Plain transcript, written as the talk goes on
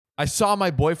I saw my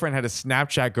boyfriend had a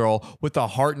Snapchat girl with a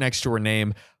heart next to her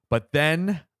name, but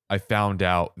then I found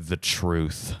out the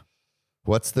truth.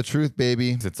 What's the truth,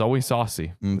 baby? It's always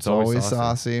saucy. It's always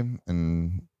saucy.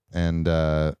 And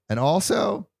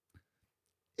also,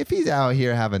 if he's out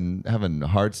here having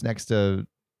hearts next to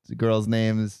girls'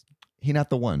 names, he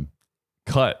not the one.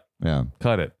 Cut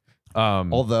it.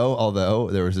 Although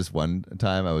there was this one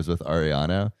time I was with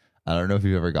Ariana. I don't know if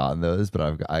you've ever gotten those,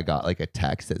 but I got like a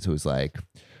text that was like,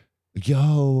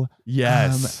 "Yo,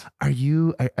 yes, did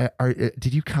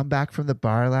you come back from the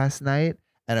bar last night?"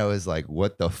 And I was like,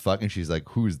 "What the fuck?" And she's like,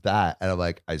 "Who's that?" And I'm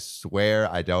like, "I swear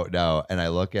I don't know." And I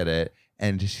look at it,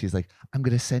 and she's like, "I'm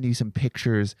gonna send you some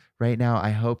pictures right now. I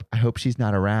hope she's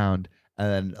not around."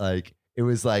 And then like it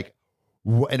was like,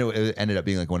 and it ended up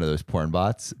being like one of those porn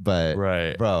bots. But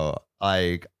right, bro,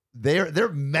 like. They're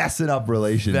messing up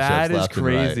relationships. That is left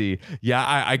crazy. And right.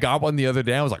 Yeah, I got one the other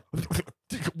day. I was like,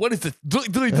 what is this?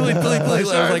 Delete. I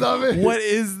was like, what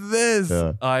is this?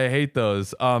 Yeah. I hate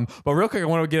those. But real quick,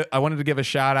 I wanted to give a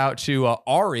shout out to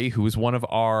Ari, who is one of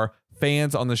our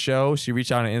fans on the show. She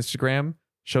reached out on Instagram,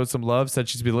 showed some love, said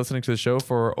she's been listening to the show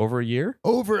for over a year.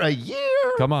 Over a year?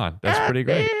 Come on, that's pretty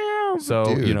great. So,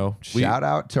 dude, you know, shout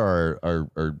out to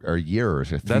our years,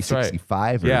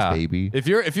 365ers, yeah. baby. If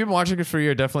you've been watching us for a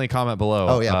year, definitely comment below.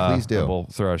 Oh yeah, please do. We'll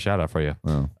throw a shout out for you.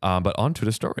 Oh. But on to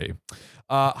the story.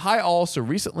 Hi all. So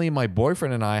recently my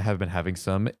boyfriend and I have been having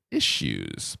some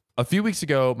issues. A few weeks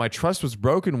ago, my trust was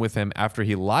broken with him after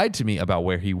he lied to me about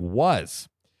where he was.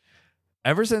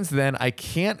 Ever since then, I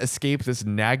can't escape this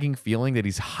nagging feeling that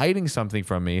he's hiding something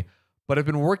from me. But I've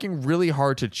been working really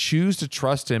hard to choose to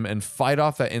trust him and fight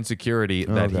off that insecurity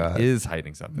that he is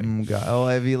hiding something. Oh,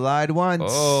 have you lied once?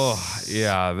 Oh,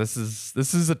 yeah. This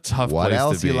is a tough place to be. What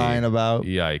else you lying about?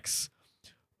 Yikes.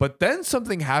 But then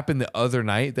something happened the other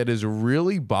night that is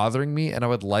really bothering me, and I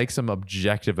would like some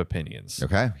objective opinions.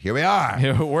 Okay, here we are.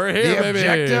 We're here, the baby.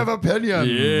 Objective opinions.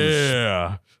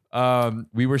 Yeah.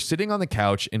 We were sitting on the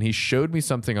couch and he showed me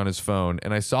something on his phone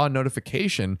and I saw a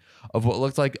notification of what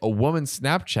looked like a woman's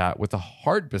Snapchat with a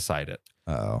heart beside it.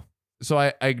 Oh. So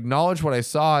I acknowledged what I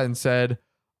saw and said,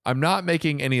 I'm not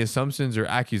making any assumptions or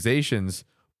accusations,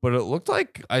 but it looked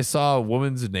like I saw a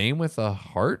woman's name with a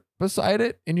heart beside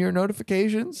it in your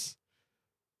notifications.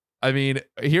 I mean,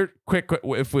 here, quick,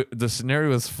 if the scenario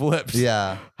was flipped,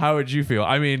 yeah, how would you feel?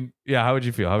 I mean, yeah, how would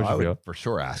you feel? I would for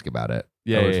sure ask about it.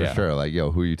 Yeah, for sure. Like,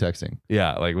 yo, who are you texting?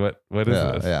 Yeah, like what is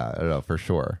this? Yeah, I don't know, for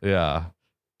sure. Yeah,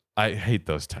 I hate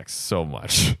those texts so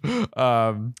much.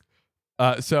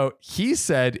 So he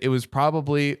said it was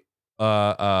probably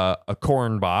a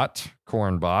corn bot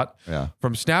from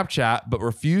Snapchat, but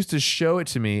refused to show it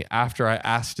to me after I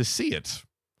asked to see it.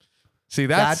 See,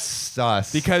 that's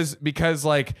sus. Because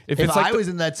like if it's I was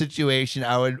in that situation,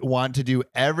 I would want to do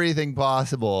everything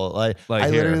possible. Like I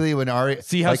here. Literally when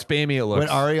see how spammy it looks. When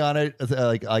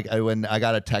Ariana when I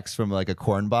got a text from like a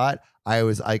corn bot, I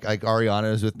was like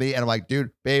Ariana was with me, and I'm like,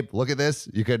 dude, babe, look at this.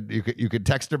 You could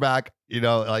text her back. You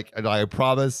know, like I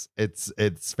promise it's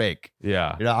fake.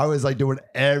 Yeah. You know, I was like doing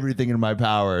everything in my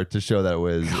power to show that it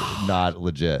was not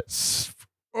legit.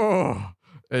 Oh,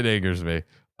 it angers me.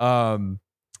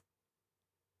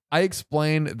 I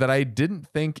explained that I didn't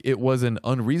think it was an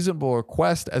unreasonable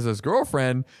request as his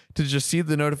girlfriend to just see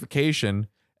the notification.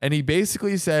 And he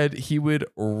basically said he would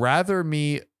rather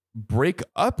me break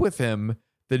up with him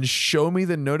than show me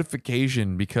the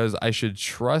notification because I should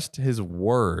trust his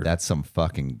word. That's some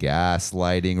fucking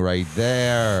gaslighting right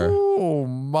there. Oh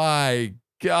my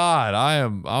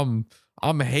God.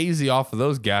 I'm hazy off of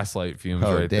those gaslight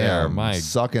fumes there. My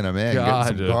sucking them in, God.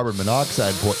 getting some carbon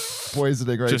monoxide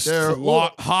poisoning right just there.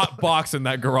 Hot box in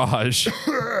that garage.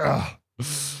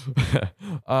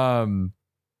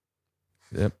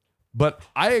 Yep. But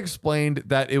I explained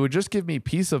that it would just give me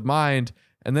peace of mind,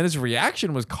 and then his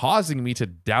reaction was causing me to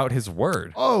doubt his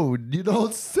word. Oh, you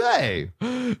don't say.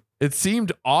 It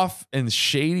seemed off and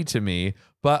shady to me,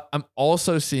 but I'm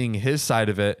also seeing his side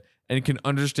of it and can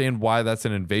understand why that's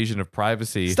an invasion of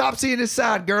privacy. Stop seeing his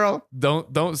side, girl.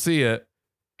 Don't see it.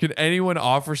 Can anyone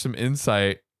offer some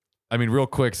insight? I mean, real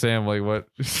quick, Sam, like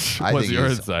what's your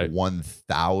insight?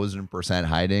 1000%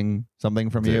 hiding something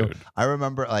from you. I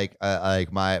remember like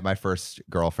my first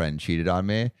girlfriend cheated on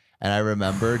me, and I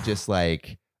remember just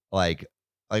like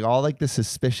all like the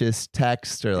suspicious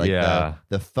text or like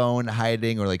the phone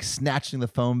hiding or like snatching the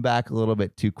phone back a little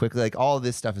bit too quickly. Like all of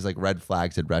this stuff is like red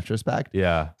flags in retrospect.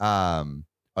 Yeah.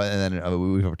 And then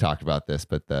we've talked about this,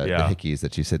 but the hickeys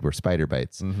that you said were spider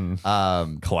bites.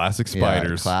 Classic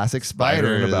spiders. Classic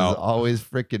spiders. Always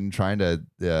freaking trying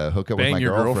to hook up with my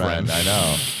girlfriend. I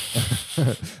know.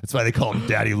 That's why they call him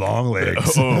Daddy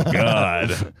Longlegs. Oh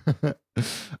God.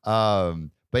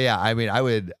 But yeah, I mean, I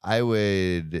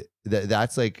would.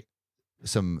 That's like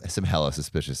some hella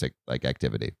suspicious like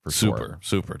activity for sure.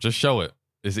 Super. Just show it.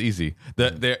 It's easy.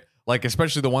 They're like,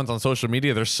 especially the ones on social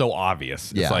media, they're so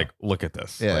obvious. It's like, look at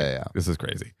this. Yeah. This is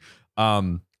crazy.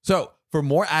 So for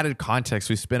more added context,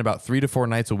 we spend about 3 to 4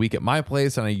 nights a week at my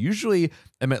place, and I usually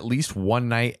am at least one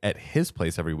night at his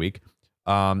place every week.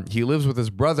 He lives with his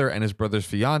brother and his brother's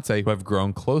fiance, who I've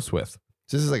grown close with.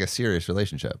 So this is like a serious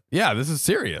relationship. Yeah, this is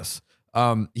serious.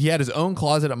 He had his own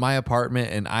closet at my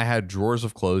apartment, and I had drawers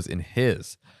of clothes in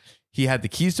his. He had the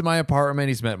keys to my apartment.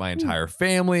 He's met my entire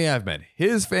family. I've met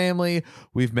his family.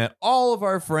 We've met all of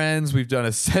our friends. We've done a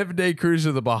 7-day cruise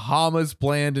to the Bahamas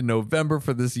planned in November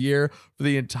for this year for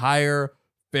the entire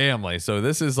family. So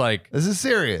this is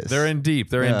serious. They're in deep.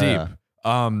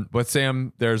 But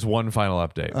Sam, there's one final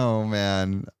update. Oh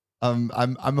man.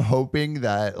 I'm hoping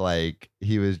that like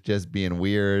he was just being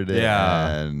weird.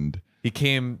 Yeah. And he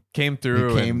came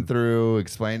through. He came through,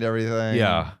 explained everything.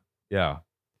 Yeah.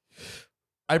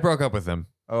 I broke up with him.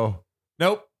 Oh.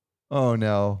 Nope. Oh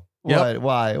no. Yep.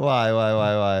 What?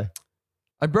 Why?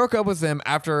 I broke up with him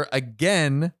after,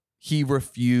 again, he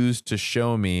refused to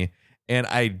show me. And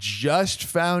I just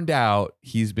found out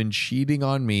he's been cheating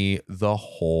on me the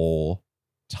whole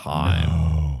time.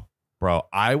 No. Bro,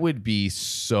 I would be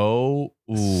so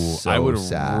I would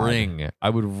sad.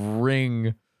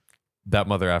 ring that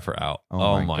mother effer out.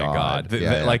 Oh my God.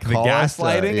 Like the Call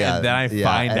gaslighting, and then I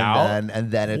find out. And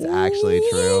then it's actually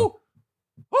true.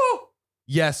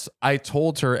 Yes, I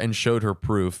told her and showed her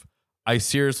proof. I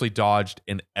seriously dodged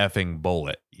an effing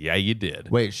bullet. Yeah, you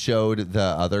did. Wait, showed the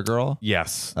other girl?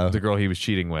 Yes, the girl he was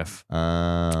cheating with.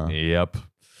 Yep.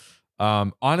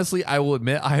 Honestly, I will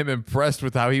admit I am impressed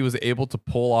with how he was able to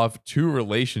pull off 2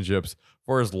 relationships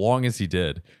for as long as he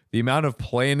did. The amount of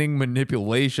planning,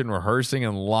 manipulation, rehearsing,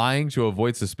 and lying to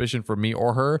avoid suspicion from me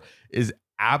or her is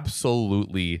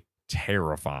absolutely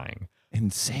terrifying.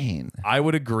 Insane. I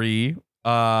would agree.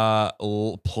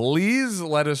 Please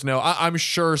let us know. I'm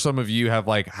sure some of you have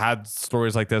like had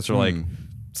stories like this or like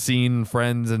seen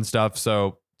friends and stuff.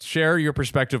 So share your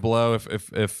perspective below.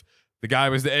 If the guy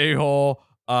was the a-hole,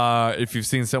 if you've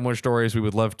seen similar stories, we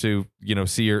would love to,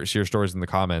 see your stories in the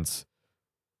comments.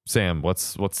 Sam,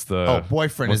 what's the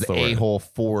boyfriend is the a-hole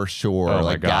for sure. Oh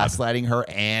like gaslighting her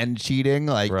and cheating,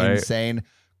 like insane.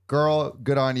 Girl,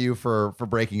 good on you for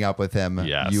breaking up with him.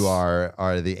 Yes. You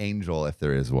are the angel if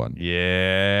there is one.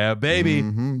 Yeah, baby.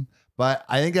 Mm-hmm. But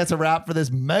I think that's a wrap for this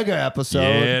mega episode.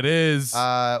 Yeah, it is.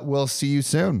 We'll see you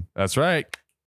soon. That's right.